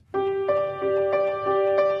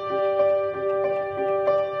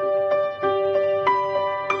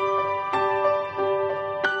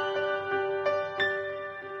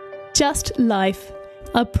Just Life,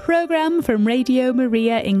 a programme from Radio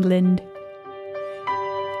Maria England.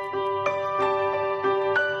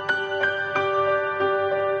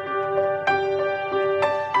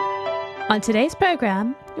 On today's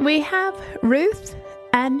programme, we have Ruth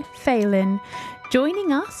and Phelan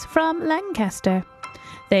joining us from Lancaster.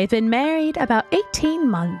 They've been married about 18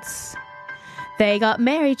 months. They got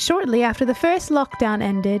married shortly after the first lockdown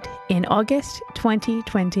ended in August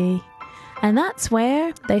 2020. And that's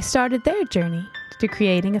where they started their journey to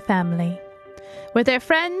creating a family. With their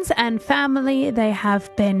friends and family, they have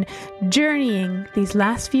been journeying these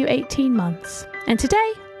last few 18 months. And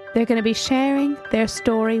today, they're going to be sharing their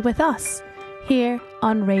story with us here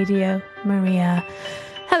on Radio Maria.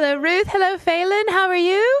 Hello, Ruth. Hello, Phelan. How are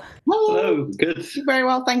you? Hello, good. Very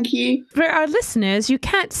well, thank you. For our listeners, you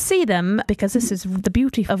can't see them because this is the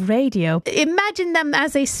beauty of radio. Imagine them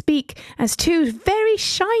as they speak as two very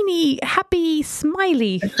shiny, happy,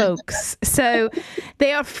 smiley folks. So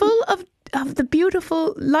they are full of the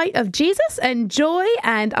beautiful light of Jesus and joy,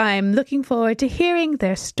 and I'm looking forward to hearing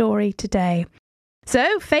their story today.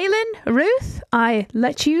 So, Phelan, Ruth, I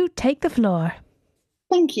let you take the floor.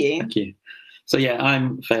 Thank you. Thank you. So,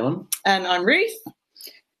 I'm Phelan. And I'm Ruth.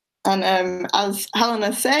 And as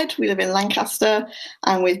Helena said, we live in Lancaster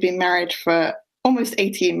and we've been for almost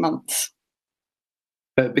 18 months.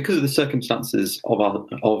 Because of the circumstances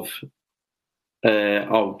of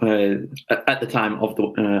at the time of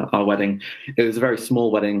our wedding, it was a very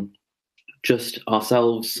small wedding, just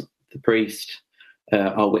ourselves, the priest,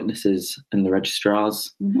 our witnesses and the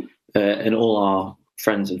registrars, and all our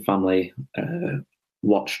friends and family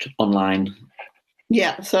watched online.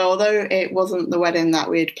 Yeah, so although it wasn't the wedding that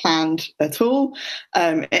we'd planned at all,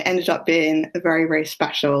 it ended up being a very, very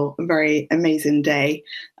special, very amazing day,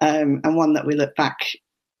 and one that we look back,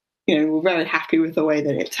 we're very happy with the way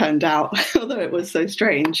that it turned out, although it was so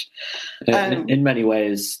strange. In many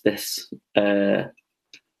ways, this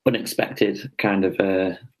unexpected kind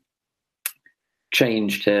of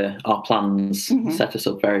change to our plans set us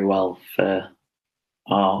up very well for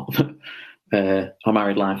our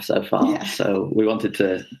married life so far. Yeah. So we wanted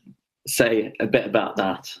to say a bit about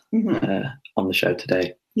that on the show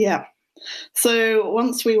today. Yeah. So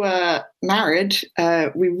once we were married,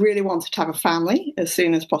 we really wanted to have a family as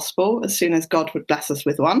soon as possible, as soon as God would bless us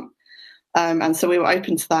with one. And so we were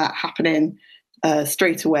open to that happening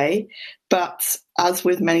straight away. But as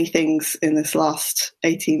with many things in this last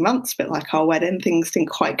 18 months, a bit like our wedding, things didn't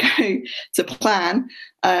quite go to plan.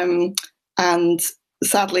 And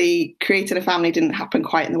sadly, creating a family didn't happen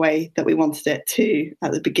quite in the way that we wanted it to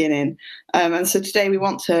at the beginning. And so today we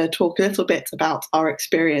want to talk a little bit about our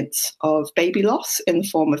experience of baby loss in the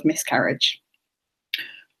form of miscarriage.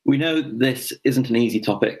 We know this isn't an easy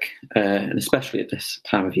topic, and especially at this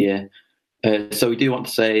time of year. So we do want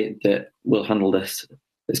to say that we'll handle this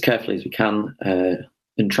as carefully as we can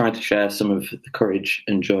and try to share some of the courage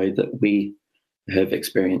and joy that we have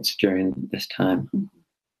experienced during this time.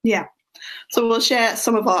 Yeah. So we'll share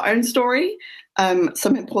some of our own story,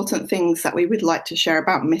 some important things that we would like to share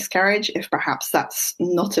about miscarriage, if perhaps that's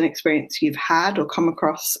not an experience you've had or come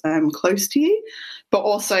across close to you, but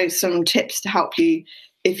also some tips to help you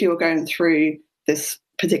if you're going through this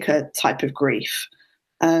particular type of grief.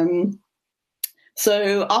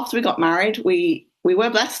 So after we got married, we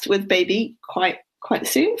were blessed with baby quite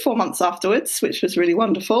soon, 4 months afterwards, which was really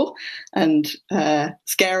wonderful and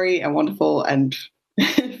scary and wonderful and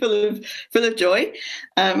full of joy.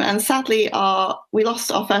 And sadly, we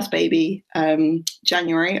lost our first baby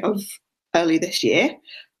January of early this year.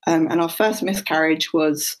 And our first miscarriage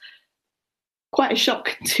was quite a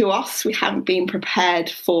shock to us. We hadn't been prepared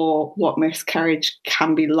for what miscarriage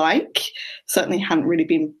can be like. Certainly hadn't really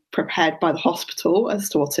been prepared by the hospital as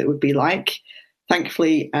to what it would be like.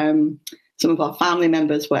 Thankfully, some of our family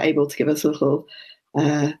members were able to give us a little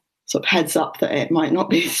sort of heads up that it might not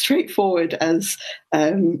be as straightforward as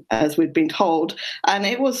we'd been told. And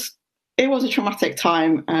it was a traumatic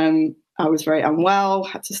time. I was very unwell,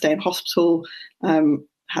 had to stay in hospital,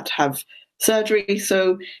 had to have surgery.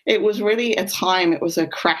 So it was really it was a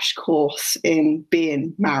crash course in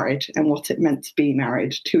being married and what it meant to be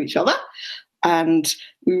married to each other. And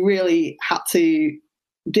we really had to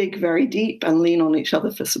dig very deep and lean on each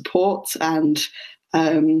other for support. And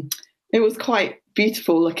it was quite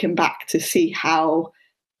beautiful looking back to see how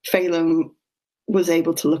Phelan was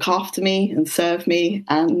able to look after me and serve me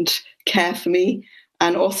and care for me,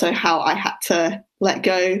 and also how I had to let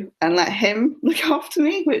go and let him look after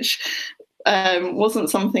me, which wasn't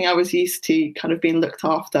something I was used to, kind of being looked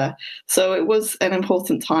after. So it was an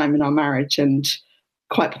important time in our marriage and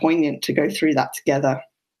quite poignant to go through that together.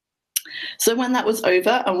 So when that was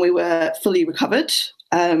over and we were fully recovered,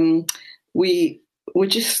 we were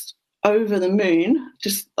just over the moon,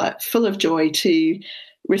 just like full of joy to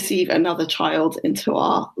receive another child into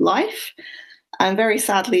our life. And very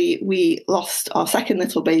sadly, we lost our second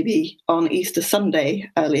little baby on Easter Sunday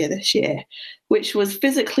earlier this year, which was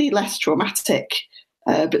physically less traumatic,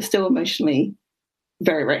 but still emotionally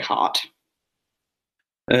very, very hard.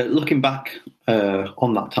 Looking back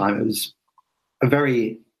on that time, it was a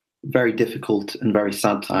very, very difficult and very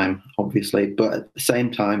sad time, obviously. But at the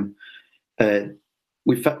same time,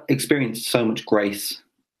 we've experienced so much grace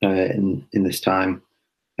in this time,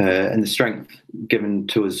 and the strength given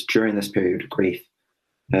to us during this period of grief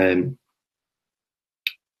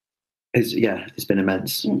it's been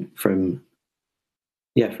immense from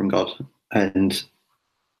God. And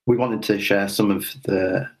we wanted to share some of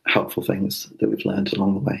the helpful things that we've learned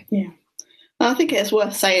along the way. Yeah. I think it's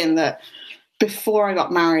worth saying that before I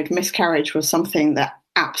got married, miscarriage was something that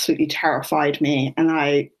absolutely terrified me. And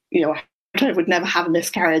I would never have a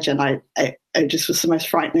miscarriage. And it just was the most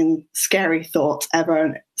frightening, scary thought ever.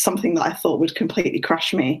 And something that I thought would completely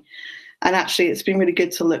crush me. And actually, it's been really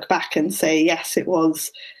good to look back and say, yes, it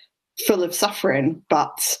was full of suffering,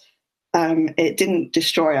 but it didn't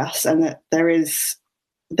destroy us. And that there is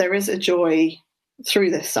a joy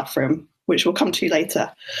through this suffering, which we'll come to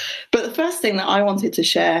later. But the first thing that I wanted to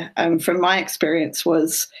share from my experience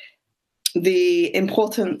was the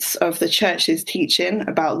importance of the church's teaching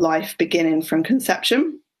about life beginning from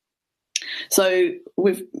conception. So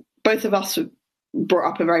both of us brought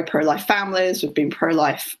up in very pro-life families. We've been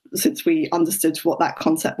pro-life since we understood what that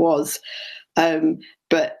concept was.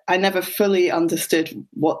 But I never fully understood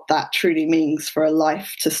what that truly means for a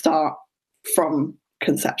life to start from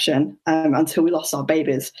conception until we lost our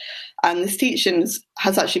babies. And this teaching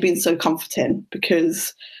has actually been so comforting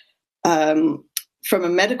because from a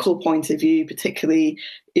medical point of view, particularly,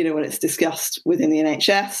 when it's discussed within the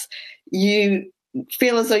NHS, you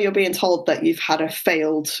feel as though you're being told that you've had a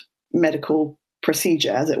failed medical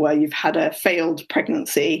procedure, as it were. You've had a failed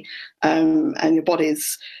pregnancy, and your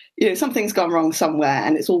body's, something's gone wrong somewhere,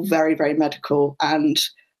 and it's all very, very medical. And,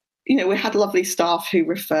 we had lovely staff who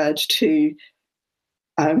referred to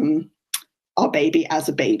our baby as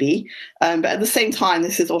a baby. But at the same time,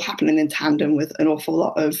 this is all happening in tandem with an awful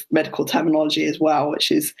lot of medical terminology as well,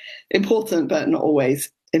 which is important, but not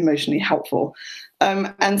always emotionally helpful.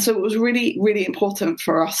 And so it was really, really important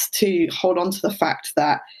for us to hold on to the fact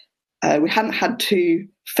that we hadn't had two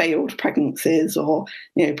failed pregnancies or,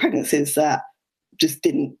 pregnancies that just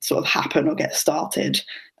didn't sort of happen or get started,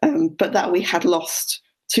 but that we had lost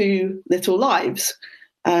two little lives.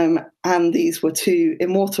 And these were two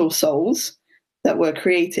immortal souls that were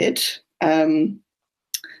created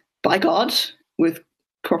by God with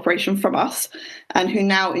cooperation from us, and who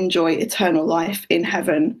now enjoy eternal life in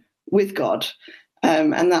heaven with God.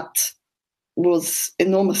 And that was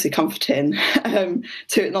enormously comforting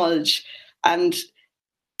to acknowledge, and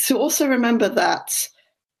to also remember that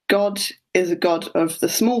God is a God of the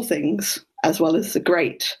small things as well as the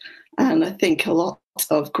great. And I think a lot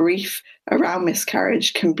of grief around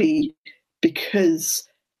miscarriage can be because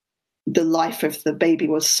the life of the baby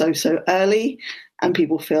was so early, and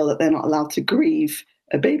people feel that they're not allowed to grieve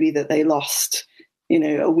a baby that they lost,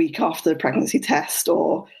 a week after the pregnancy test,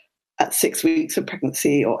 or at 6 weeks of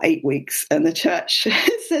pregnancy, or 8 weeks. And the church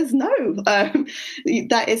says, no,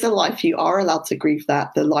 that is a life. You are allowed to grieve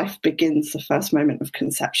that. The life begins the first moment of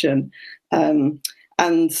conception. And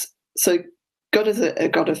so God is a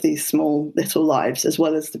God of these small little lives as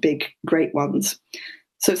well as the big, great ones.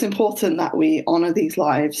 So it's important that we honour these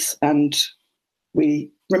lives and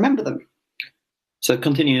we remember them. So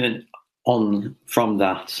continuing on from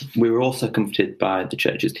that, we were also comforted by the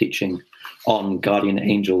church's teaching on guardian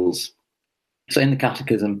angels. So in the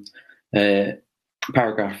Catechism,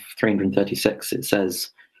 paragraph 336, it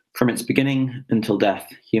says, "From its beginning until death,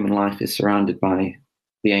 human life is surrounded by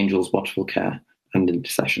the angel's watchful care and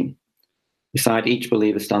intercession. Beside each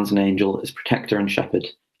believer stands an angel as protector and shepherd,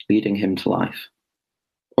 leading him to life.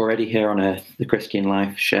 Already here on earth, the Christian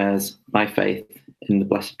life shares by faith in the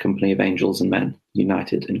blessed company of angels and men,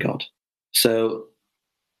 united in God." So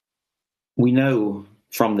we know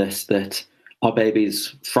from this that our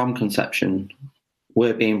babies from conception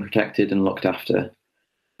were being protected and looked after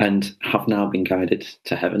and have now been guided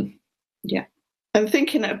to heaven. Yeah. And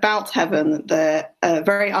thinking about heaven, the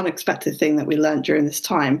very unexpected thing that we learned during this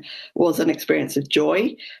time was an experience of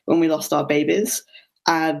joy when we lost our babies.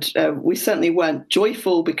 And we certainly weren't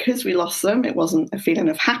joyful because we lost them. It wasn't a feeling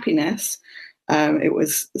of happiness. It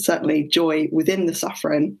was certainly joy within the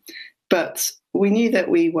suffering. But we knew that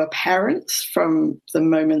we were parents from the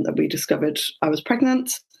moment that we discovered I was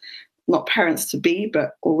pregnant. Not parents to be,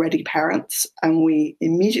 but already parents. And we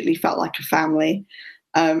immediately felt like a family.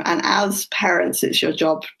 And as parents, it's your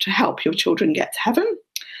job to help your children get to heaven.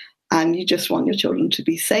 And you just want your children to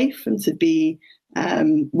be safe and to be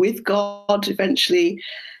with God eventually.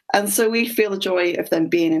 And so we feel the joy of them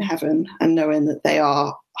being in heaven and knowing that they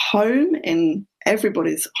are home in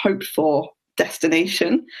everybody's hoped for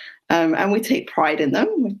destination. And we take pride in them.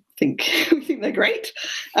 We think they're great.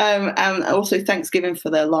 And also thanksgiving for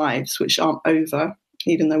their lives, which aren't over,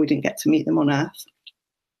 even though we didn't get to meet them on earth.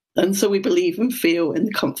 And so we believe and feel in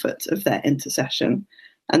the comfort of their intercession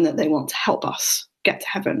and that they want to help us get to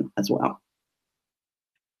heaven as well.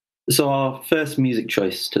 So our first music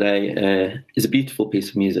choice today is a beautiful piece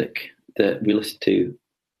of music that we listened to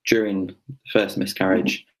during the first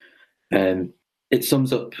miscarriage. It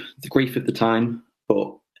sums up the grief of the time,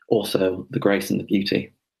 but also the grace and the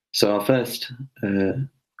beauty. So our first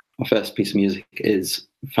piece of music is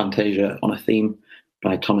Fantasia on a Theme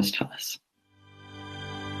by Thomas Tallis.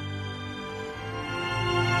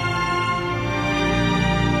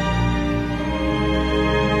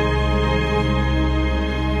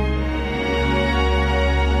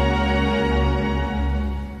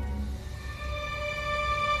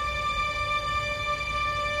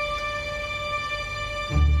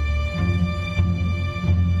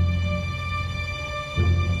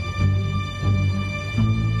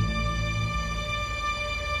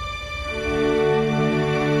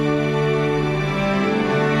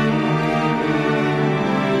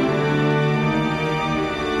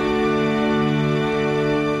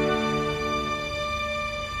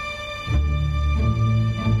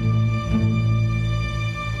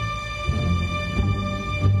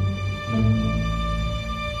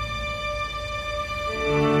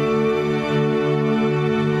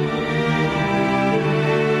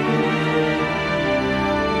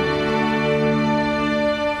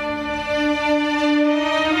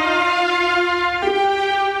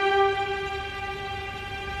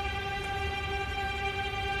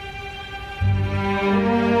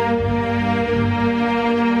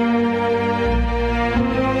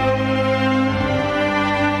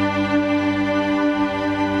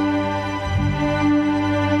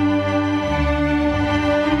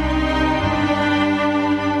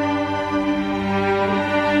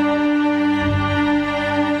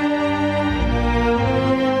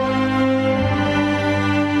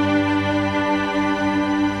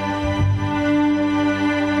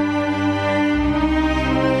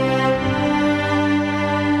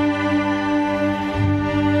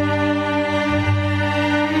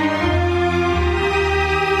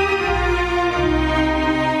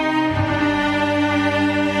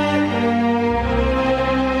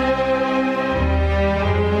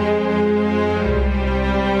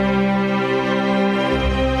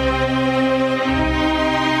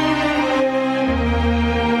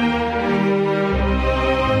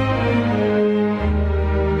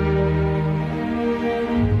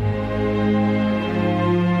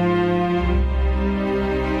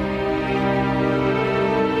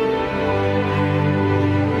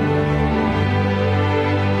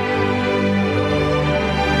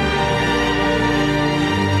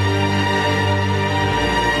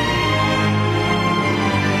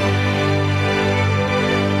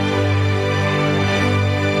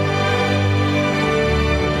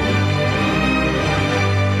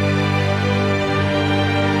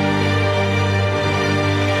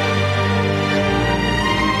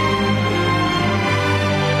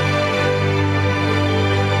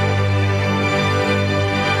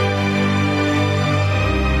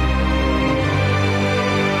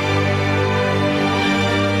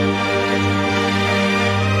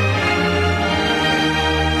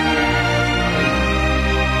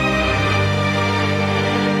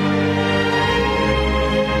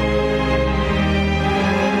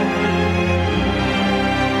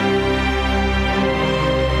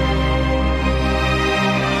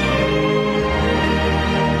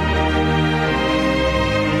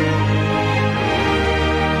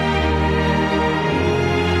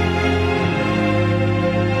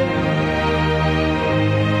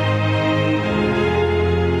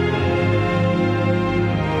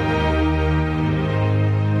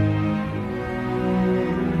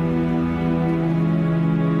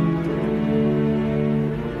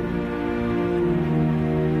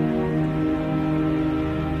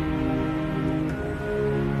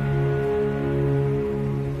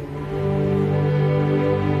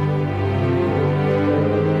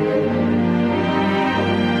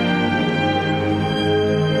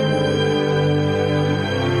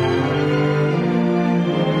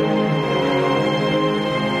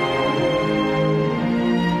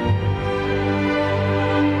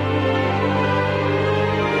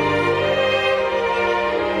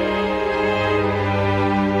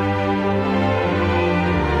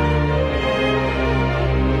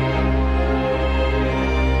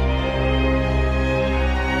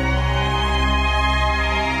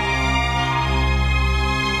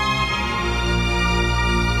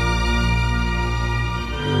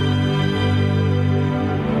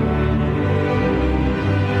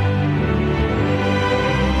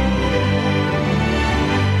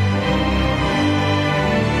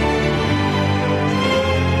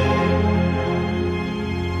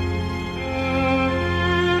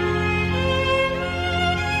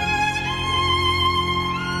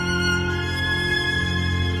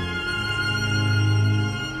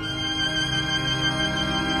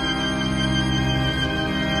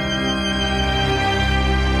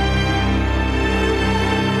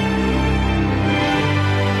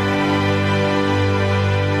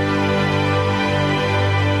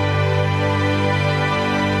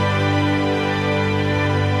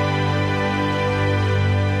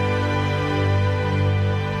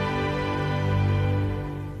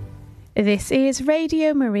 This is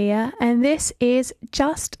Radio Maria, and this is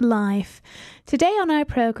Just Life. Today on our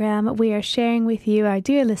programme, we are sharing with you, our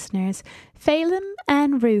dear listeners, Phelim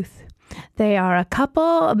and Ruth. They are a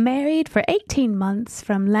couple married for 18 months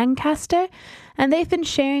from Lancaster, and they've been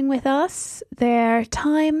sharing with us their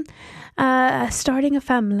time starting a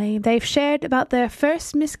family. They've shared about their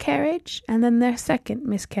first miscarriage and then their second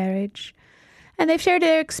miscarriage. And they've shared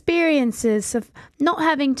their experiences of not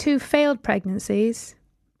having 2 failed pregnancies,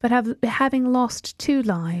 but having lost 2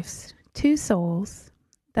 lives, 2 souls,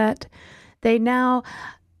 that they now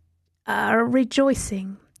are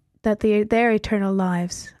rejoicing that their eternal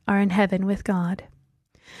lives are in heaven with God.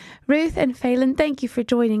 Ruth and Phelim, thank you for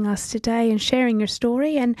joining us today and sharing your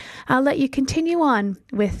story, and I'll let you continue on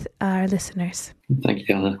with our listeners. Thank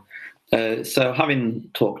you, Anna. So having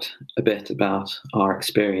talked a bit about our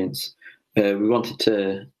experience, we wanted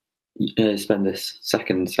to spend this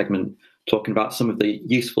second segment talking about some of the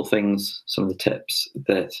useful things, some of the tips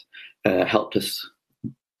that helped us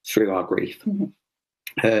through our grief.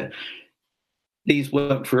 Mm-hmm. These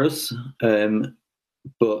worked for us,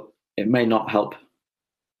 but it may not help.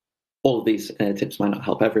 All of these tips might not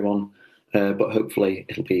help everyone, but hopefully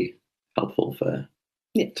it'll be helpful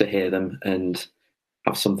to hear them and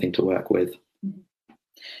have something to work with.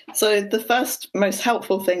 So the first most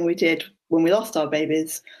helpful thing we did when we lost our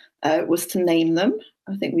babies was to name them.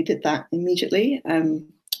 I think we did that immediately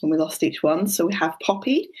when we lost each one. So we have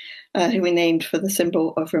Poppy, who we named for the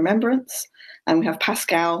symbol of remembrance, and we have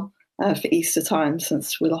Pascal for Easter time,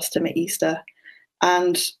 since we lost him at Easter.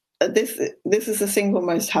 And this is the single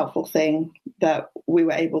most helpful thing that we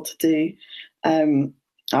were able to do,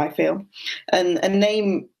 I feel. And a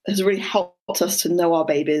name has really helped us to know our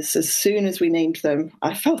babies. As soon as we named them,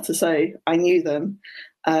 I felt as though I knew them.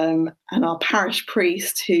 And our parish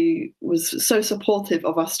priest, who was so supportive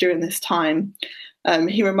of us during this time,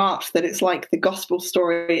 he remarked that it's like the gospel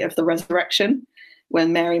story of the resurrection,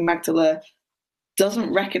 when Mary Magdalene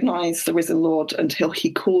doesn't recognize the risen Lord until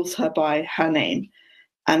he calls her by her name.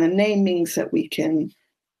 And a name means that we can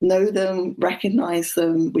know them, recognize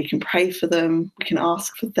them, we can pray for them, we can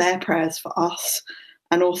ask for their prayers for us,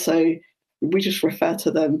 and also we just refer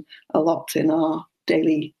to them a lot in our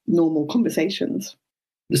daily normal conversations.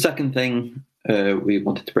 The second thing we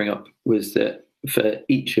wanted to bring up was that for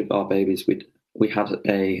each of our babies, we had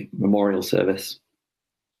a memorial service,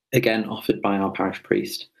 again offered by our parish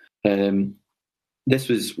priest. This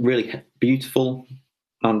was really beautiful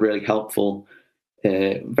and really helpful,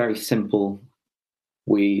 very simple.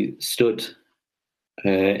 We stood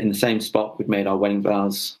in the same spot we'd made our wedding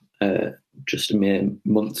vows just a mere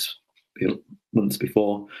months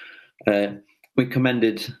before. We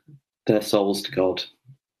commended their souls to God,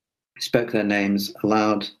 spoke their names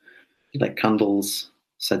aloud, lit candles,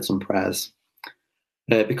 said some prayers.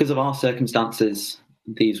 Because of our circumstances,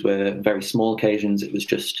 these were very small occasions. It was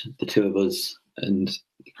just the 2 of us and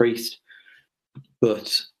the priest.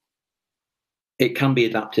 But it can be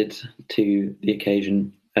adapted to the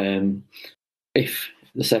occasion. If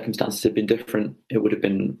the circumstances had been different, it would have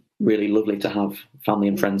been really lovely to have family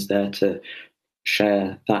and friends there to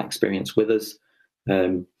share that experience with us.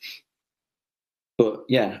 But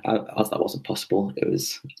yeah, as that wasn't possible, it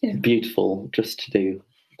was beautiful just to do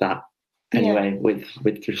that anyway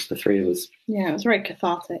with just the 3 of us. Yeah, it was very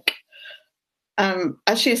cathartic.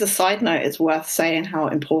 Actually, as a side note, it's worth saying how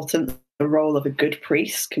important the role of a good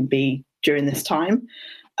priest can be during this time.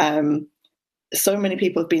 So many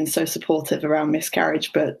people have been so supportive around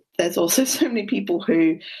miscarriage, but there's also so many people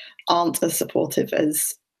who aren't as supportive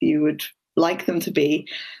as you would like them to be,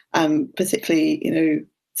 particularly,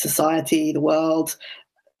 society, the world,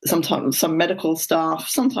 sometimes some medical staff,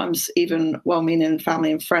 sometimes even well-meaning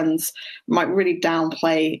family and friends might really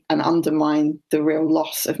downplay and undermine the real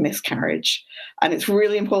loss of miscarriage. And it's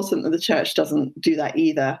really important that the church doesn't do that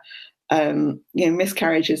either.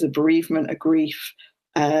 Miscarriage is a bereavement, a grief,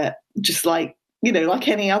 just like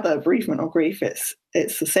any other bereavement or grief.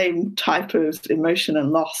 It's the same type of emotion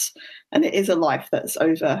and loss, and it is a life that's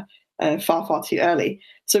over far, far too early.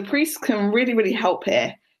 So priests can really, really help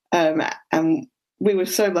here. And we were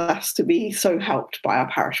so blessed to be so helped by our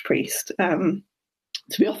parish priest, to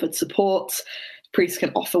be offered support. Priests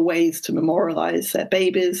can offer ways to memorialise their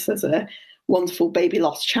babies. There's a wonderful baby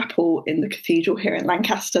loss chapel in the cathedral here in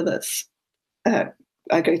Lancaster that's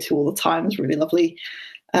I go to all the time. It's really lovely.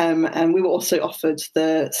 And we were also offered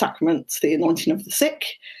the sacrament, the anointing of the sick,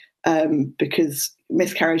 because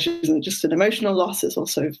miscarriage isn't just an emotional loss, it's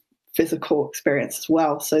also physical experience as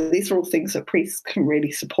well. So these are all things that priests can really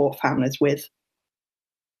support families with.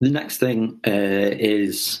 The next thing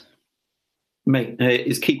is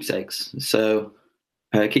keepsakes. So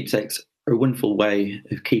Keepsakes are a wonderful way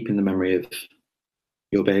of keeping the memory of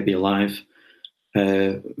your baby alive.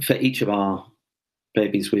 For each of our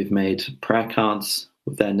babies, we've made prayer cards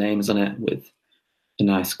with their names on it, with a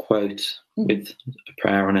nice quote, with a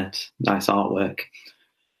prayer on it, nice artwork.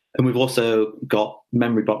 And we've also got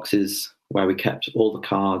memory boxes where we kept all the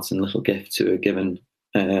cards and little gifts that were given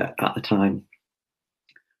at the time.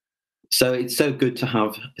 So it's so good to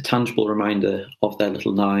have a tangible reminder of their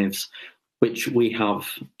little lives, which we have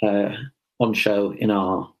on show in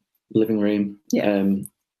our living room,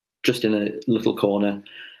 just in a little corner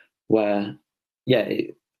where,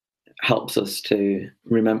 it helps us to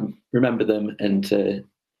remember them and to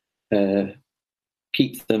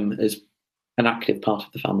keep them as an active part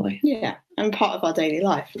of the family. Yeah, and part of our daily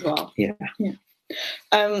life as well. Yeah.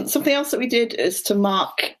 Something else that we did is to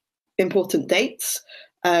mark important dates.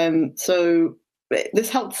 So this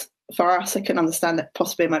helps for us. I can understand that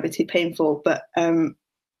possibly it might be too painful, but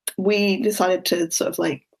we decided to sort of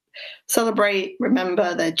like celebrate,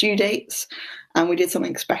 remember their due dates, and we did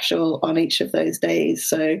something special on each of those days.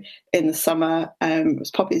 So in the summer, it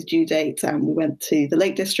was Poppy's due date, and we went to the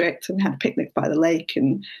Lake District and had a picnic by the lake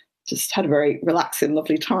and just had a very relaxing,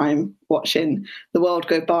 lovely time watching the world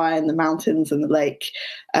go by and the mountains and the lake.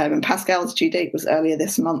 And Pascal's due date was earlier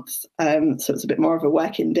this month, so it's a bit more of a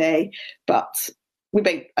working day, but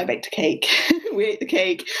I baked a cake. We ate the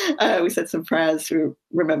cake. We said some prayers. We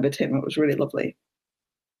remembered him. It was really lovely.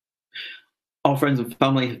 Our friends and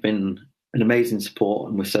family have been an amazing support,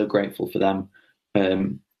 and we're so grateful for them.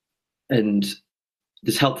 And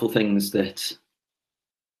there's helpful things that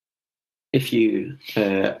if you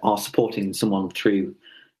are supporting someone through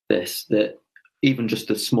this, that even just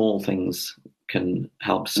the small things can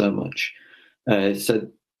help so much. So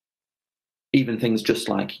even things just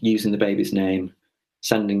like using the baby's name,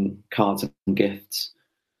 sending cards and gifts,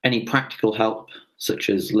 any practical help, such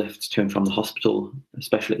as lifts to and from the hospital,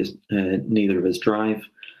 especially as neither of us drive,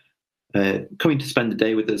 coming to spend the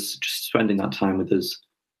day with us, just spending that time with us,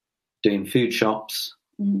 doing food shops,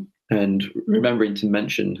 and remembering to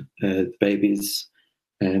mention the babies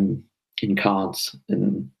in cards.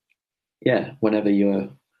 And whenever you're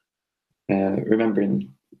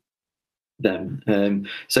remembering them.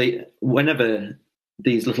 So whenever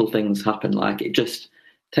these little things happen, like, it just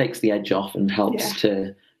takes the edge off and helps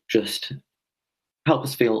to just help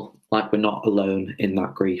us feel like we're not alone in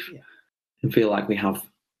that grief, and feel like we have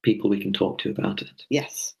people we can talk to about it.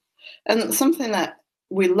 Yes. And something that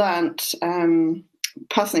we learnt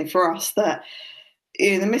personally for us, that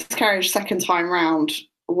the miscarriage second time round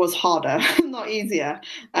was harder, not easier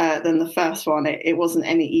than the first one. It wasn't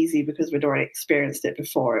any easy because we'd already experienced it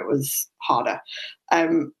before. It was harder.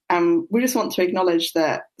 And we just want to acknowledge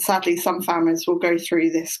that sadly some families will go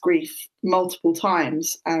through this grief multiple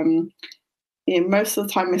times. Most of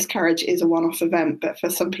the time miscarriage is a one-off event, but for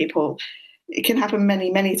some people it can happen many,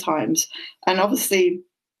 many times. And obviously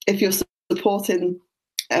if you're supporting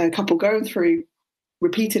a couple going through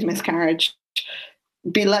repeated miscarriage,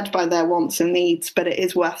 be led by their wants and needs. But it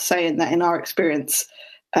is worth saying that in our experience,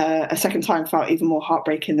 a second time felt even more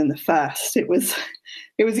heartbreaking than the first. It was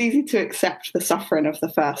easy to accept the suffering of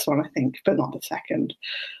the first one, I think, but not the second.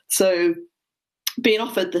 So being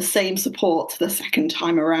offered the same support the second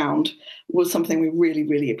time around was something we really,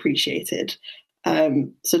 really appreciated.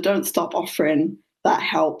 So don't stop offering that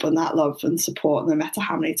help and that love and support, no matter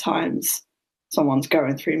how many times someone's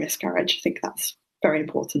going through miscarriage. I think that's very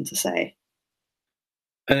important to say.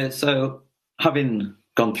 So having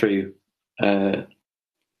gone through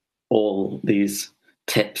all these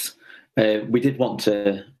tips, we did want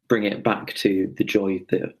to bring it back to the joy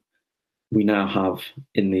that we now have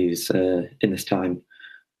in this time.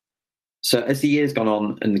 So as the year's gone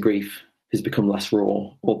on and the grief has become less raw,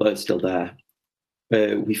 although it's still there,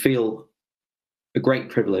 we feel a great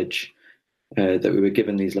privilege that we were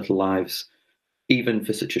given these little lives, even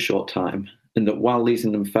for such a short time, and that while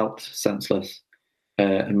losing them felt senseless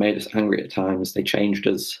and made us angry at times, they changed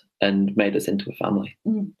us and made us into a family.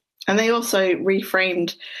 And they also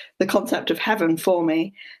reframed the concept of heaven for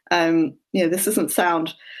me. This doesn't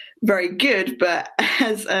sound very good, but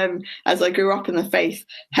as I grew up in the faith,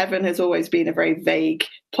 heaven has always been a very vague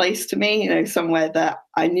place to me. Somewhere that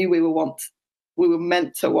I knew we were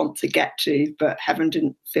meant to want to get to, but heaven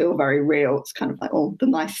didn't feel very real. It's kind of like, the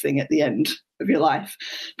nice thing at the end of your life.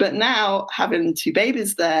 But now, having two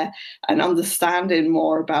babies there and understanding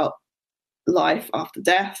more about life after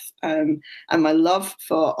death, and my love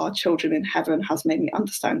for our children in heaven has made me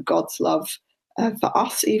understand God's love for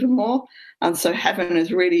us even more. And so heaven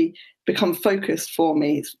has really become focused for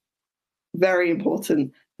me. It's very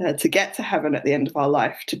important to get to heaven at the end of our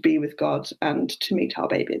life, to be with God and to meet our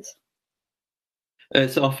babies.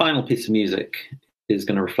 So our final piece of music is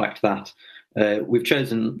going to reflect that. We've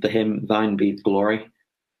chosen the hymn "Thine Be the Glory,"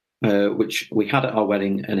 which we had at our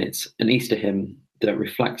wedding, and it's an Easter hymn that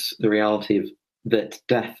reflects the reality of that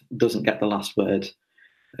death doesn't get the last word,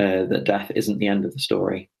 that death isn't the end of the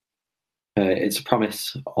story. It's a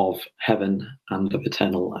promise of heaven and of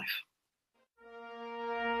eternal life.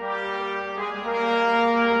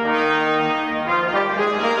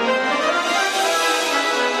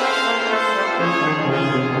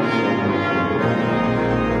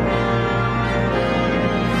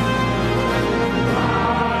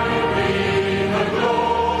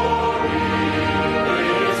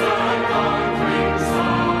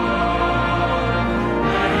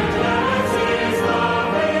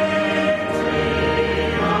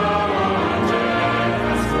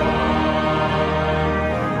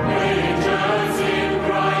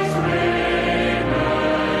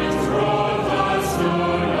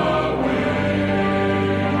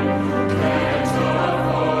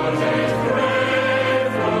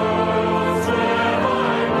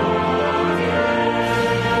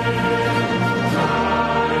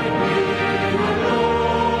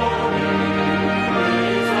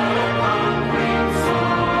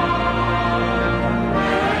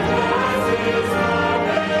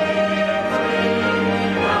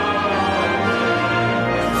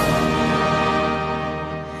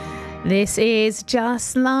 This is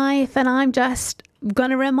Just Life, and I'm just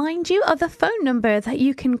going to remind you of the phone number that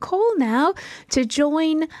you can call now to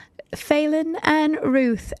join Phelan and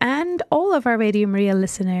Ruth and all of our Radio Maria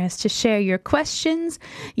listeners to share your questions,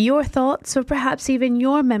 your thoughts, or perhaps even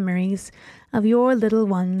your memories of your little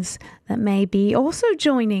ones that may be also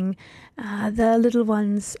joining the little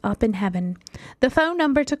ones up in heaven. The phone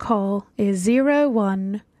number to call is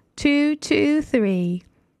 01223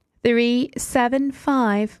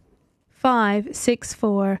 375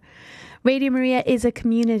 564. Radio Maria is a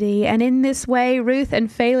community, and in this way Ruth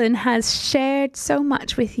and Phelan has shared so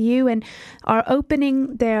much with you and are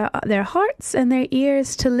opening their hearts and their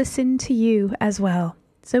ears to listen to you as well.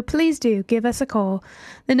 So please do give us a call.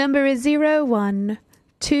 The number is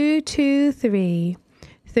 01223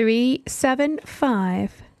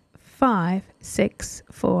 375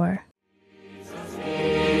 564.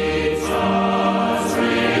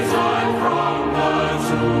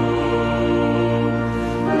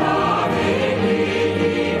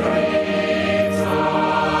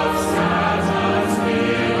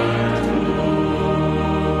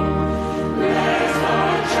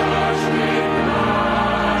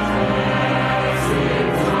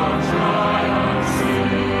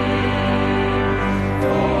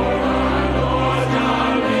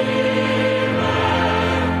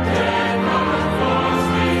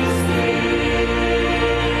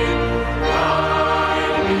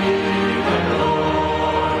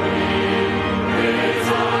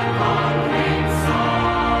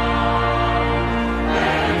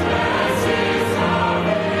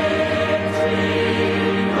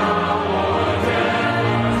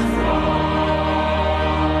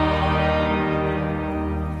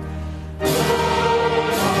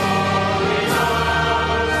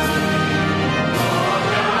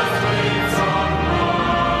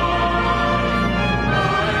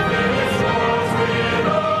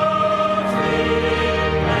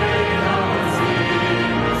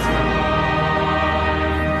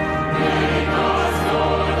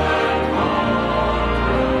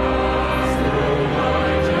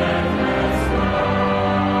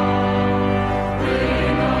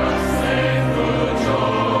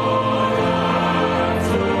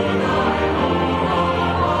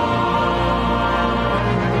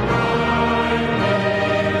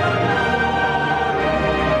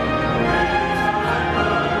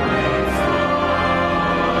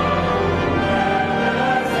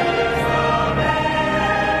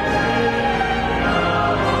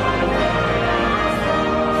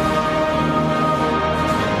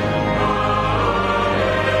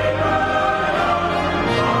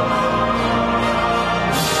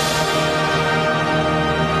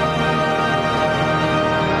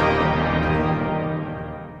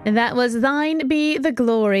 And that was Thine Be the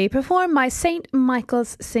Glory, performed by St.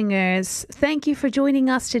 Michael's Singers. Thank you for joining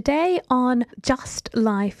us today on Just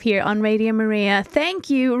Life here on Radio Maria. Thank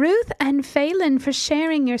you, Ruth and Phelan, for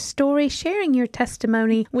sharing your story, sharing your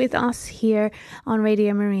testimony with us here on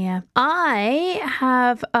Radio Maria. I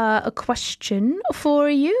have a question for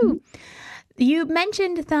you. You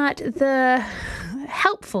mentioned that the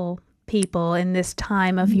helpful people in this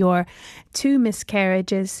time of your 2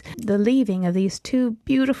 miscarriages, the leaving of these 2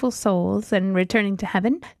 beautiful souls and returning to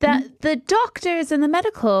heaven, that the doctors and the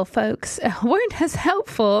medical folks weren't as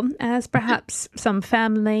helpful as perhaps some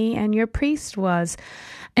family and your priest was.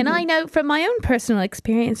 And I know from my own personal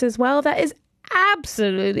experience as well, that is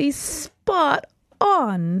absolutely spot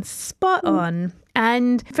on.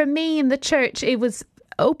 And for me in the church, it was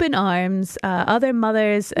open arms, other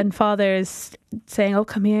mothers and fathers saying, oh,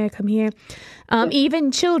 come here.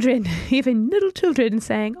 Even children, even little children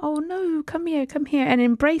saying, oh, no, come here, and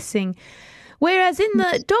embracing. Whereas in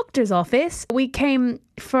the doctor's office, we came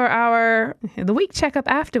for the week checkup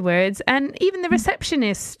afterwards, and even the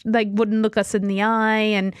receptionist wouldn't look us in the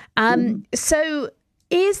eye. And so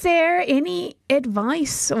is there any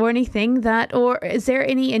advice or anything or is there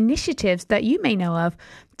any initiatives that you may know of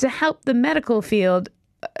to help the medical field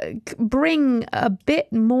bring a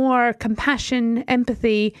bit more compassion,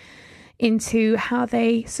 empathy into how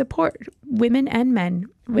they support women and men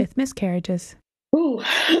with miscarriages? Oh,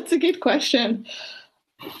 that's a good question.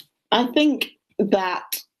 I think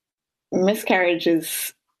that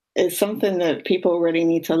miscarriages is something that people really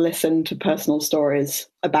need to listen to personal stories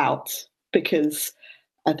about, because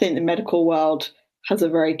I think the medical world has a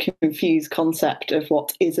very confused concept of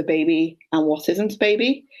what is a baby and what isn't a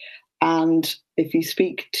baby. And if you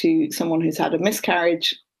speak to someone who's had a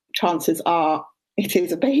miscarriage, chances are it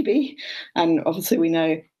is a baby. And obviously we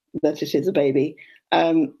know that it is a baby.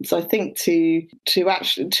 So I think to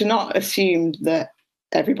not assume that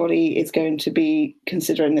everybody is going to be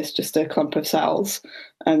considering this just a clump of cells,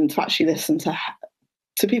 and to actually listen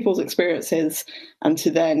to people's experiences, and to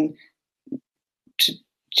then to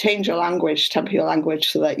change your language, temper your language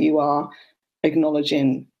so that you are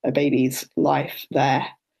acknowledging a baby's life there.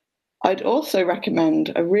 I'd also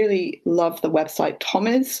recommend, I really love the website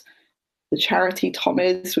Tommy's, the charity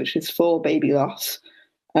Tommy's, which is for baby loss.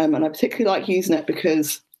 And I particularly like using it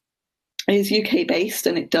because it is UK based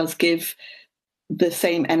and it does give the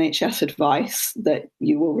same NHS advice that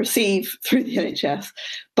you will receive through the NHS,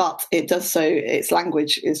 but it does so, its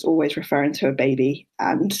language is always referring to a baby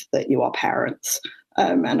and that you are parents.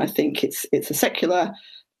 And I think it's a secular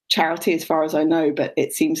charity as far as I know, but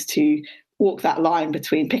it seems to walk that line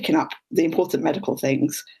between picking up the important medical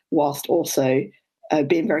things whilst also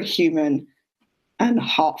being very human and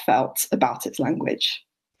heartfelt about its language.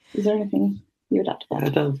 Is there anything you would add to that? I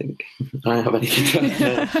don't think I have anything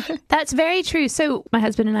to add. That's very true. So my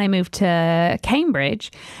husband and I moved to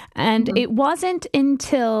Cambridge, and it wasn't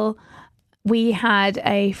until we had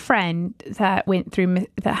a friend that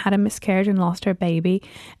that had a miscarriage and lost her baby,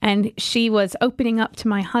 and she was opening up to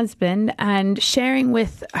my husband and sharing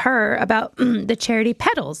with her about the charity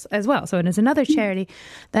Petals as well. So it is another charity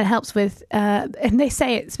that helps with, and they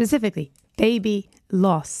say it specifically, baby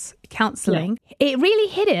loss counselling. Yeah. It really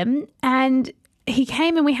hit him, and he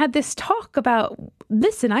came and we had this talk about,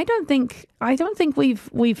 listen, I don't think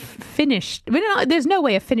we've finished. There's no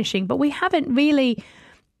way of finishing, but we haven't really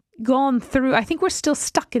gone through. I think we're still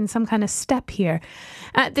stuck in some kind of step here.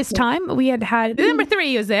 At this time, we had number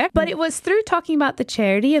 3 was there, but it was through talking about the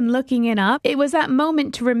charity and looking it up. It was that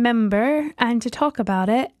moment to remember and to talk about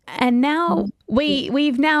it. And now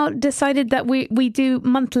we've now decided that we do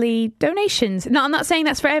monthly donations. Now, I'm not saying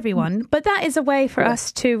that's for everyone, but that is a way for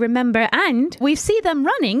us to remember. And we see them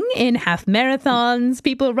running in half marathons.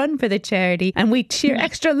 People run for the charity, and we cheer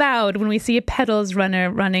extra loud when we see a Petals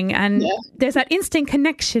runner running. And there's that instant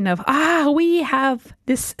connection of, we have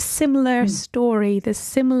this similar story, this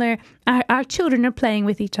similar, our children are playing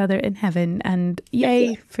with each other in heaven, and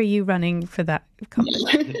yay for you running for that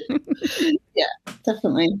company. Yeah,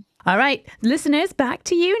 definitely. All right, listeners, back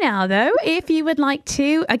to you now, though. If you would like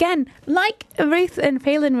to, again, like Ruth and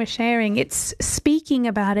Phelan were sharing, it's speaking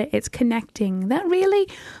about it, it's connecting. That really,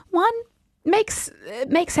 makes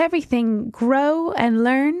everything grow and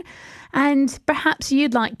learn. And perhaps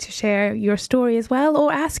you'd like to share your story as well,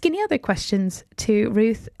 or ask any other questions to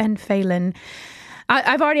Ruth and Phelan.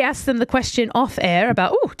 I've already asked them the question off air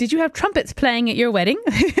about, did you have trumpets playing at your wedding?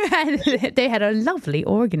 And they had a lovely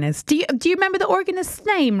organist. Do you remember the organist's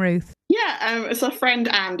name, Ruth? Yeah, it's our friend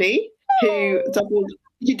Andy, who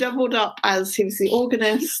doubled up as, he was the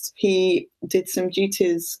organist. He did some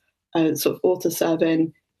duties, sort of altar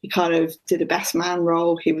serving. He kind of did a best man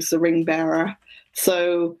role. He was the ring bearer.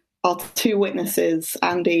 So our 2 witnesses,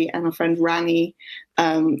 Andy and our friend Rani,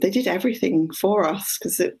 they did everything for us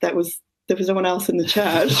because there was no one else in the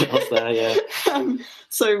church.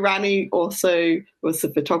 So Rani also was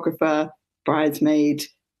the photographer, bridesmaid.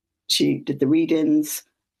 She did the readings.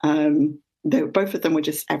 Both of them were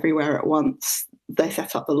just everywhere at once. they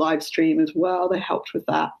set up the live stream as well. They helped with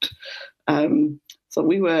that. So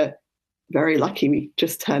we were very lucky. We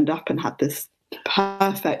just turned up and had this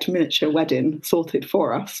perfect miniature wedding sorted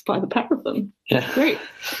for us by the pair of them. Yeah. Great.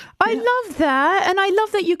 I love that. And I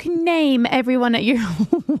love that you can name everyone at your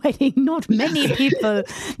wedding. Not many people,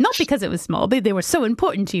 not because it was small, but they were so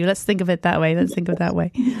important to you. Let's think of it that way.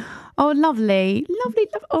 Oh, lovely. Lovely.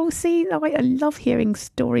 Oh, see, I love hearing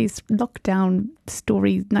stories, lockdown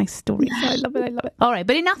stories, nice stories. I love it. All right,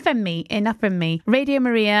 but enough from me. Radio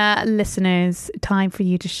Maria listeners, time for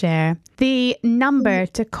you to share. The number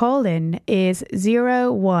to call in is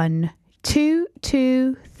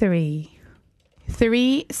 01223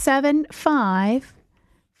 375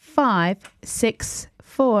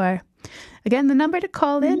 564. Again, the number to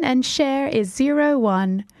call in and share is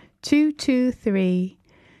 01223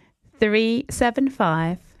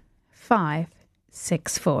 375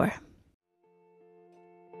 564.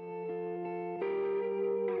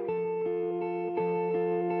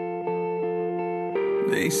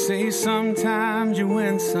 They say sometimes you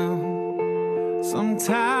win some,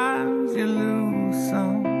 sometimes you lose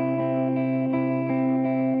some.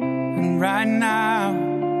 And right now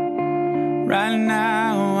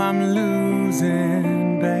I'm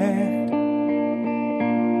losing bad.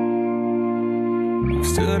 I've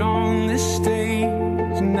stood on this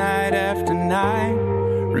stage night after night,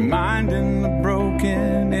 reminding the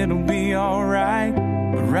broken it'll be alright.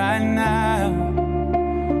 But right now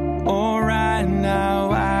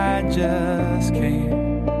I just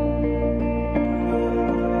can't.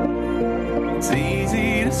 It's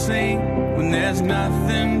easy to sing when there's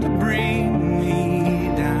nothing to bring me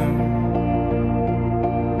down.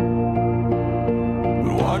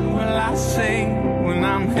 But what will I say when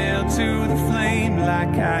I'm held to the flame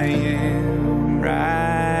like I am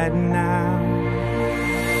right now?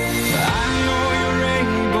 I know you're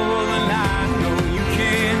able and I know you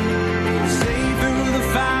can save through the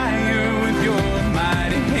fire with your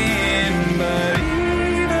mighty hand. But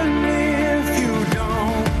even if you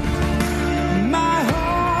don't, my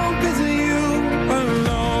hope is you alone.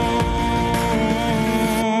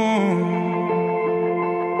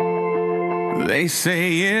 They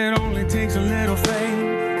say it only takes a little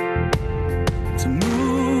faith to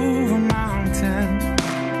move a mountain.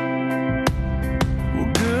 Well,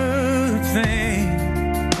 good thing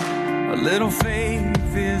a little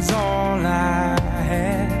faith is all I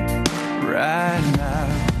have right now.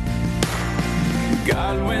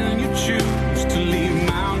 God, when you choose to leave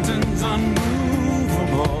mountains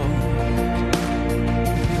unmovable,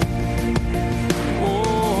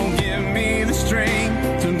 oh, give me the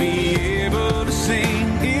strength to be able to sing.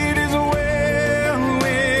 It is well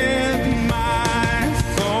with my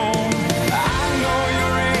soul. I know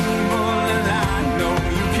you're able and I know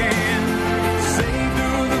you can save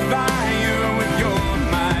through the fire with your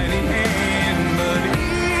mighty hand. But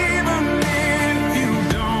even if you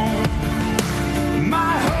don't,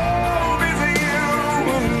 my hope is you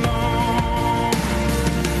alone.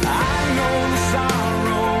 I know the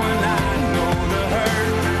sorrow and I know the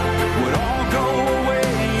hurt would all go away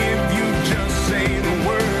if you just say the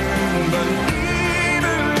word. But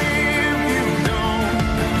even if you don't,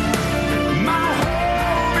 my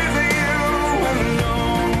hope is you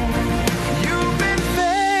alone. You've been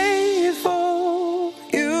faithful,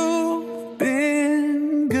 you've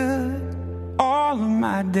been good all of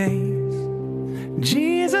my days.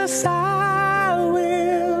 Jesus, I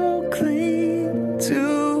will cling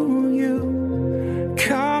to you,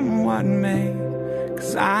 come what may,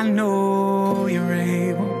 'cause I know you're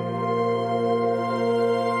able.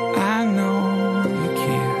 I know you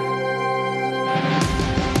can.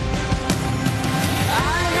 I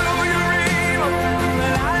know you're able,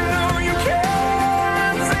 and I know you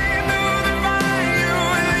can save through the fire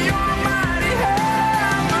with your mighty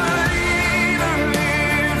hand. But even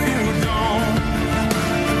if you don't,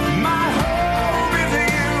 my hope is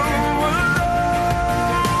you alone.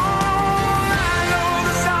 I know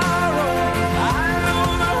the sorrow, I know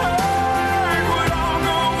the hurt would all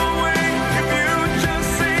go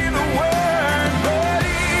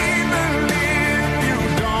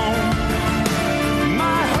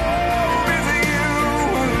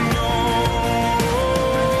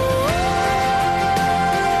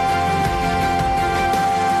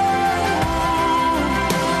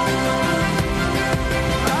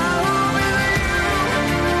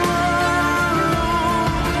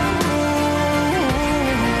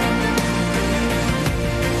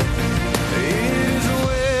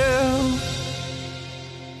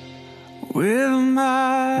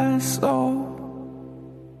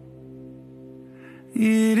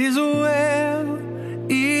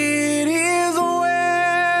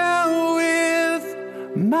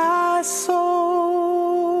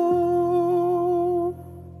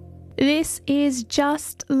is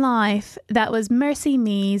Just Life. That was Mercy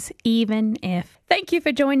Me's Even If. Thank you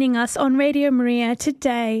for joining us on Radio Maria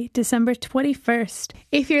today, December 21st.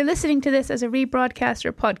 If you're listening to this as a rebroadcast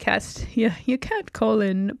or podcast, you can't call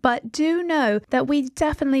in, but do know that we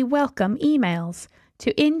definitely welcome emails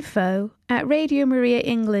to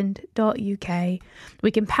info@radiomariaengland.uk.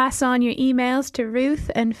 We can pass on your emails to Ruth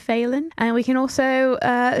and Phelan, and we can also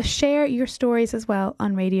share your stories as well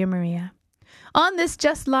on Radio Maria. On this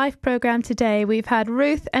Just Life program today, we've had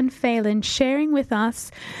Ruth and Phelan sharing with us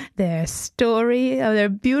their story, their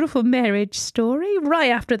beautiful marriage story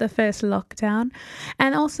right after the first lockdown,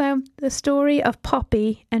 and also the story of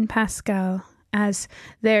Poppy and Pascal as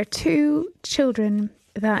their two children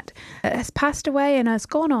that has passed away and has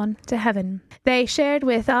gone on to heaven. They shared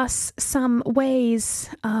with us some ways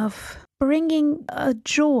of bringing a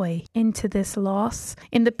joy into this loss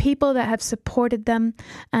in the people that have supported them,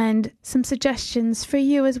 and some suggestions for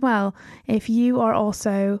you as well if you are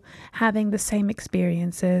also having the same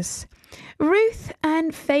experiences. Ruth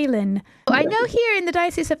and Phelan, I know here in the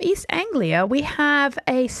Diocese of East Anglia we have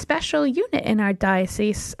a special unit in our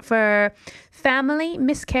diocese for family,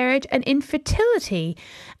 miscarriage and infertility,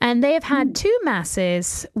 and they have had two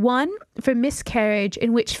masses, one for miscarriage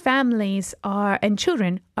in which families and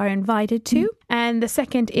children are invited to, and the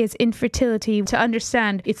second is infertility, to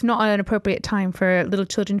understand it's not an appropriate time for little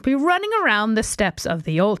children to be running around the steps of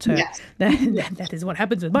the altar. Yes. That is what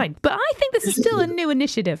happens with mine. But I think this is still a new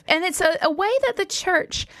initiative, and it's a way that the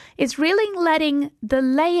church is really letting the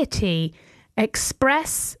laity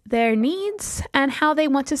express their needs and how they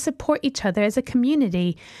want to support each other as a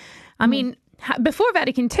community. I mean, before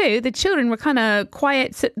Vatican II, the children were kind of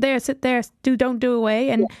quiet, sit there, don't do away.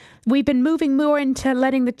 And we've been moving more into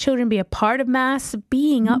letting the children be a part of Mass,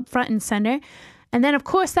 being up front and center. And then, of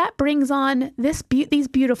course, that brings on these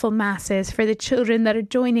beautiful Masses for the children that are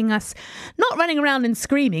joining us, not running around and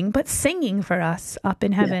screaming, but singing for us up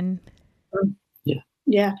in heaven.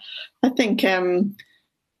 Yeah. I think...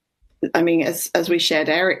 as we shared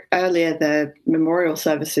earlier, the memorial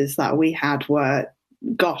services that we had were,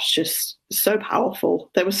 just so powerful.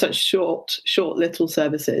 They were such short little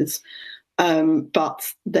services,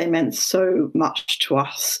 but they meant so much to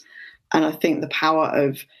us. And I think the power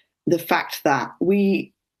of the fact that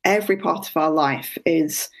every part of our life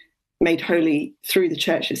is made holy through the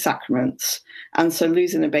Church's sacraments. And so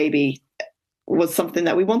losing a baby was something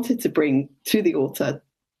that we wanted to bring to the altar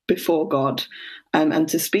before God. And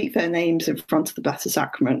to speak their names in front of the Blessed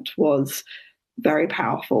Sacrament was very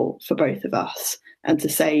powerful for both of us. And to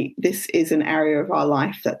say this is an area of our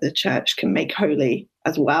life that the Church can make holy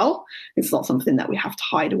as well. It's not something that we have to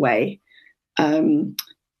hide away. I'm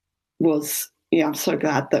so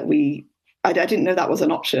glad that I didn't know that was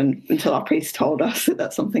an option until our priest told us that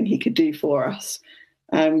that's something he could do for us.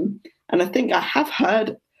 And I think I have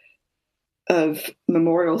heard of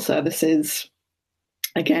memorial services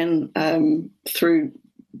again, through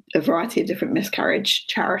a variety of different miscarriage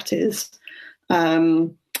charities.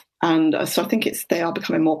 And so I think they are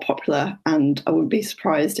becoming more popular, and I wouldn't be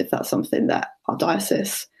surprised if that's something that our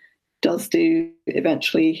diocese does do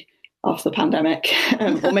eventually after the pandemic,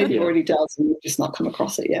 or maybe already does, and we've just not come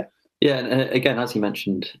across it yet. Yeah, and again, as you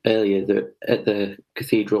mentioned earlier, at the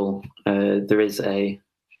cathedral, there is a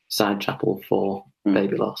side chapel for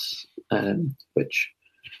baby loss, which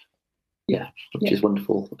is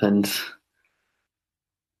wonderful, and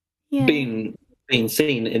being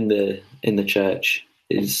seen in the church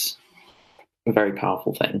is a very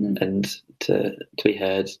powerful thing, and to be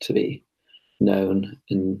heard, to be known,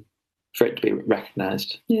 and for it to be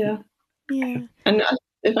recognised. Yeah. And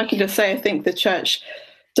if I can just say, I think the Church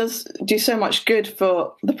does do so much good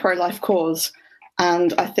for the pro-life cause,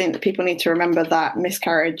 and I think that people need to remember that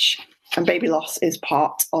miscarriage and baby loss is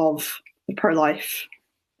part of the pro-life.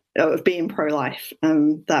 Of being pro-life,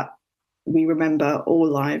 that we remember all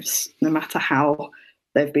lives, no matter how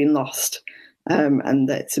they've been lost, and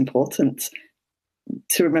that it's important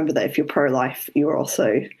to remember that if you're pro-life, you're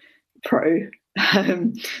also pro,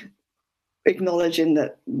 acknowledging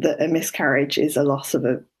that a miscarriage is a loss of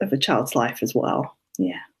a child's life as well.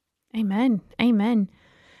 Yeah. Amen.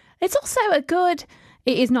 It's also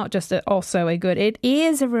it is not just also a good, it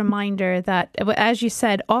is a reminder that, as you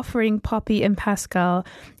said, offering Poppy and Pascal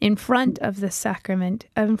in front of the sacrament,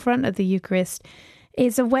 in front of the Eucharist,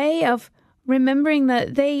 is a way of remembering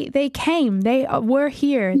that they came, they were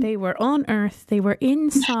here, they were on earth, they were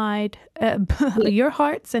inside your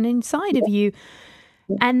hearts and inside of you,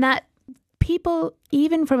 and that people,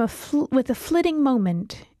 even from with a flitting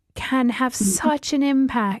moment, can have such an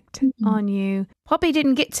impact on you. Poppy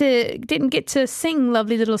didn't get to sing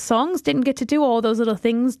lovely little songs, didn't get to do all those little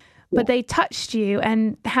things, but they touched you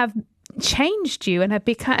and have changed you and have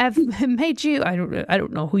made you, I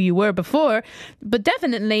don't know who you were before, but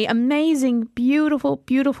definitely amazing, beautiful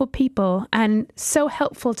people, and so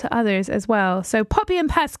helpful to others as well. So Poppy and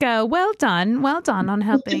Pascal, well done on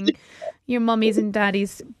helping your mummies and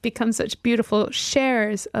daddies become such beautiful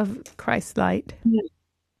sharers of Christ's light.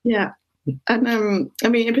 Yeah. And I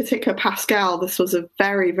mean, in particular, Pascal, this was a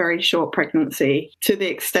very, very short pregnancy, to the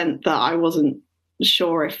extent that I wasn't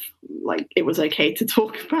sure if it was okay to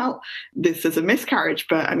talk about this as a miscarriage.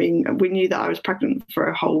 But I mean, we knew that I was pregnant for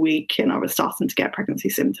a whole week and I was starting to get pregnancy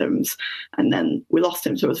symptoms, and then we lost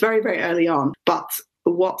him. So it was very, very early on. But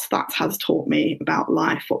what that has taught me about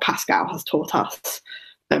life, what Pascal has taught us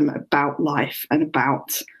about life and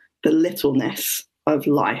about the littleness of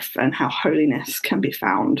life and how holiness can be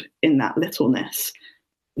found in that littleness,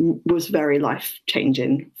 was very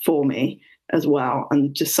life-changing for me as well.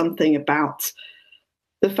 And just something about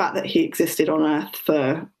the fact that he existed on earth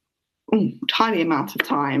for a tiny amount of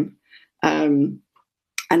time and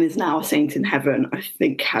is now a saint in heaven, I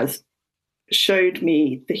think has showed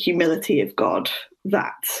me the humility of God,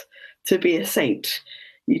 that to be a saint,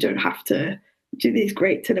 you don't have to do these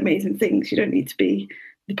great and amazing things. You don't need to be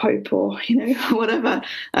the Pope or, whatever.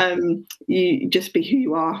 You just be who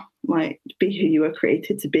you are, be who you were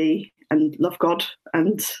created to be, and love God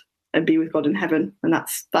and be with God in heaven. And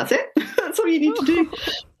that's it. That's all you need to do.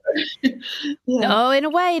 Yeah. No, in a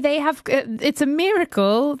way, they have. It's a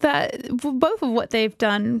miracle that both of what they've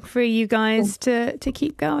done for you guys to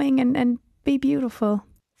keep going and be beautiful.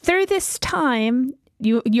 Through this time,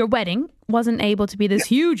 your wedding wasn't able to be this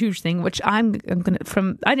huge thing, which I'm gonna.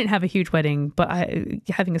 I didn't have a huge wedding, but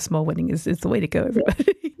having a small wedding is the way to go,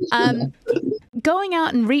 everybody. Going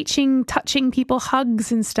out and reaching, touching people,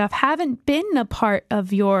 hugs and stuff haven't been a part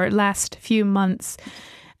of your last few months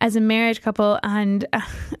as a married couple, and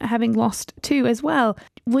having lost two as well.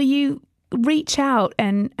 Will you reach out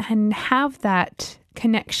and have that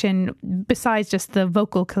connection, besides just the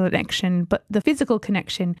vocal connection, but the physical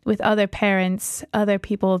connection with other parents, other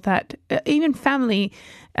people, that even family,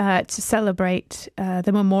 to celebrate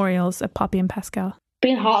the memorials of Poppy and Pascal?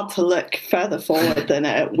 Been hard to look further forward than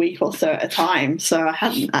a week or so at a time, so I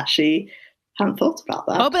hadn't thought about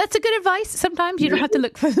that. Oh, but that's a good advice. Sometimes you don't have to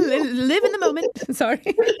look for live in the moment. Sorry.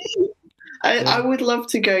 I would love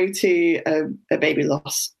to go to a baby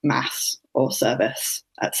loss mass or service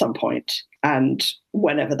at some point, and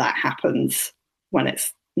whenever that happens, when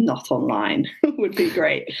it's not online, would be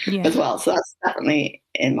great as well. So that's definitely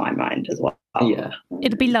in my mind as well. Yeah,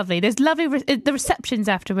 it'd be lovely. There's lovely. The receptions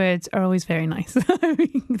afterwards are always very nice.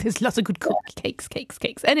 There's lots of good cakes,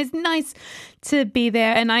 and it's nice to be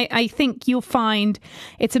there. And I think you'll find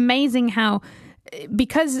it's amazing how,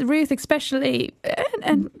 because Ruth especially,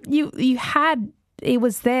 and you had. It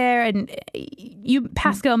was there, and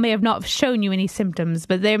Pascal may have not shown you any symptoms,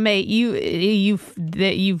 but there may we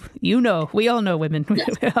all know women.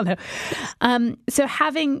 Yes. We all know. So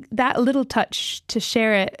having that little touch to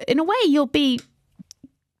share it, in a way, you'll be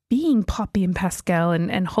being Poppy and Pascal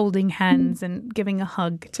and holding hands and giving a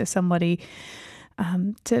hug to somebody,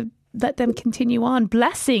 to let them continue on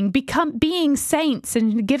being saints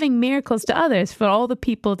and giving miracles to others for all the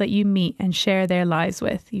people that you meet and share their lives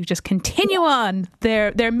with. You just continue on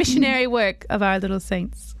their missionary work of our little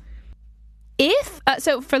saints.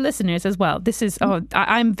 So for listeners as well, this is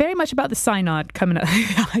I'm very much about the synod coming up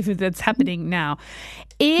that's happening now.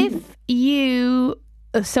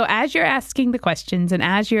 So as you're asking the questions and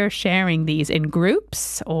as you're sharing these in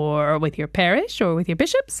groups or with your parish or with your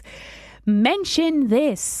bishops, mention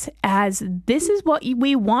this as this is what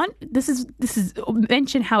we want. This is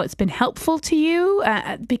mention how it's been helpful to you,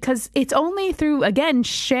 because it's only through, again,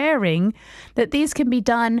 sharing that these can be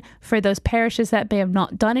done for those parishes that may have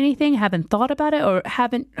not done anything, haven't thought about it, or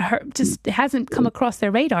haven't heard, just hasn't come across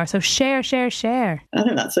their radar. So share. I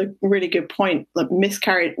think that's a really good point. Like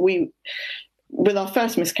miscarriage, with our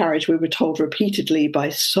first miscarriage, we were told repeatedly by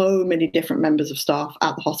so many different members of staff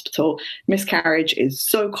at the hospital, miscarriage is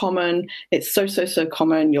so common. It's so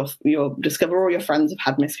common. You'll discover all your friends have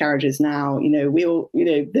had miscarriages now. We all,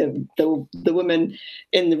 the women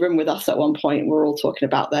in the room with us at one point were all talking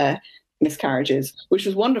about their miscarriages, which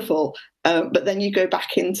was wonderful. But then you go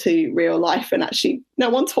back into real life and actually no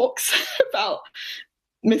one talks about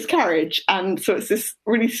miscarriage, and so it's this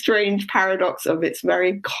really strange paradox of it's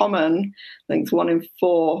very common. I think it's 1 in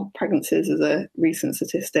 4 pregnancies is a recent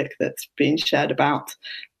statistic that's being shared about.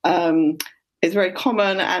 It's very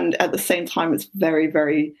common, and at the same time it's very,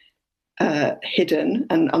 very hidden,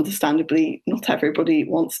 and understandably not everybody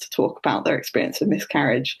wants to talk about their experience of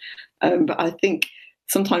miscarriage. But I think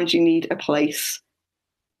sometimes you need a place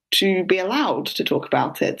to be allowed to talk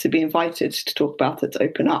about it, to be invited to talk about it, to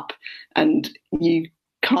open up. And you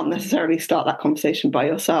can't necessarily start that conversation by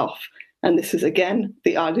yourself. And this is, again,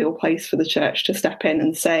 the ideal place for the church to step in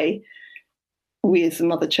and say, we as the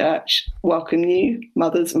Mother Church welcome you,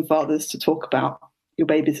 mothers and fathers, to talk about your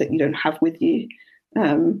babies that you don't have with you,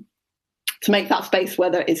 to make that space where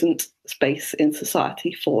there isn't space in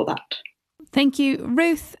society for that. Thank you,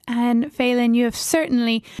 Ruth and Phelan. You have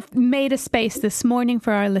certainly made a space this morning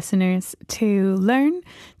for our listeners to learn,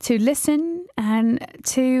 to listen, and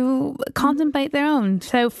to contemplate their own.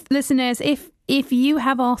 So, listeners, if you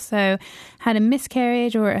have also had a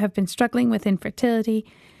miscarriage or have been struggling with infertility,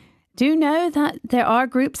 do know that there are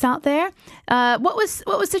groups out there. What was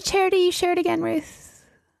the charity you shared again, Ruth?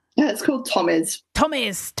 Yeah, it's called Tommy's.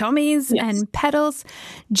 Tommy's Yes. and Petals.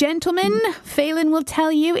 Gentlemen, Phelan will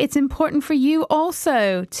tell you it's important for you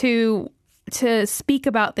also to speak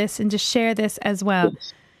about this and to share this as well.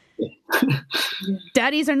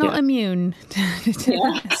 Daddies are not immune,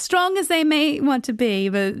 as strong as they may want to be,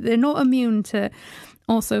 but they're not immune to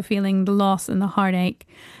also feeling the loss and the heartache,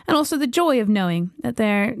 and also the joy of knowing that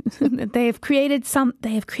they have created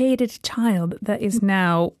a child that is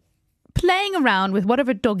now playing around with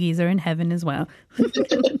whatever doggies are in heaven as well.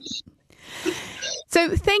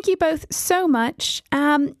 So thank you both so much.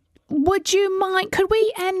 Would you mind, could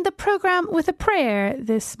we end the programme with a prayer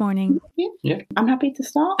this morning? Yeah. I'm happy to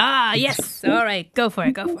start. Ah, yes. All right. Go for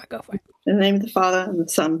it. In the name of the Father, and the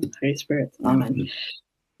Son, and the Holy Spirit. Amen.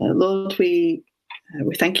 Lord, we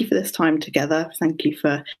thank you for this time together. Thank you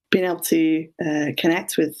for being able to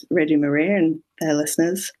connect with Radio Maria and their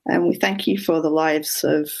listeners. And we thank you for the lives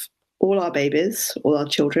of all our babies, all our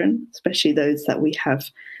children, especially those that we have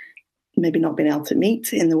maybe not been able to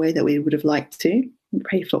meet in the way that we would have liked to. We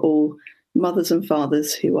pray for all mothers and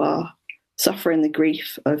fathers who are suffering the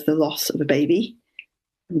grief of the loss of a baby.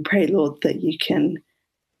 And pray, Lord, that you can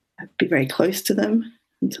be very close to them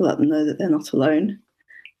and to let them know that they're not alone,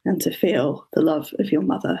 and to feel the love of your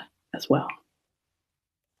mother as well.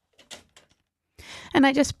 And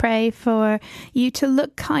I just pray for you to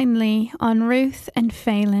look kindly on Ruth and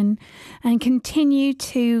Phelan and continue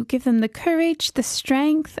to give them the courage, the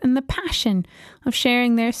strength and the passion of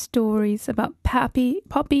sharing their stories about Poppy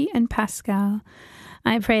and Pascal.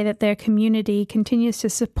 I pray that their community continues to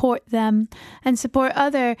support them and support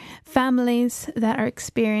other families that are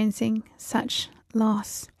experiencing such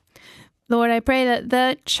loss. Lord, I pray that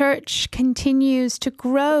the church continues to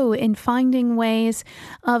grow in finding ways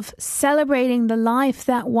of celebrating the life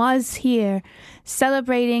that was here,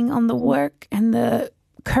 celebrating on the work and the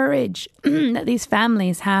courage that these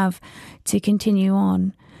families have to continue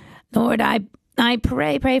on. Lord, I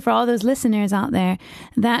pray for all those listeners out there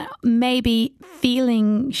that may be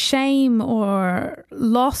feeling shame or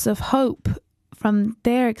loss of hope from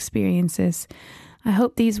their experiences. I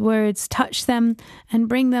hope these words touch them and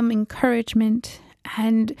bring them encouragement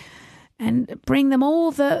and bring them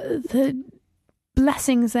all the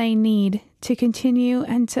blessings they need to continue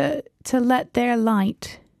and to let their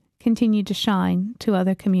light continue to shine to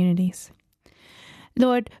other communities.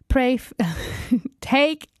 Lord,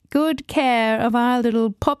 take good care of our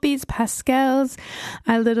little Poppies, Pascals,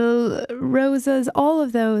 our little Rosas, all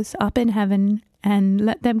of those up in heaven, and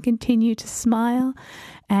let them continue to smile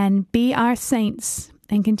and be our saints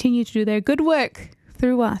and continue to do their good work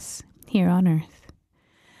through us here on earth.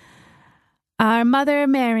 Our Mother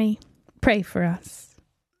Mary, pray for us.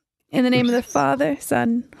 In the name of the Father,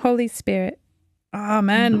 Son, Holy Spirit.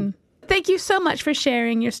 Amen. Thank you so much for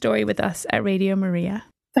sharing your story with us at Radio Maria.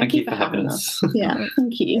 Thank you for having us. Yeah,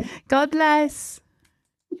 thank you. God bless.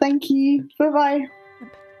 Thank you. Bye-bye.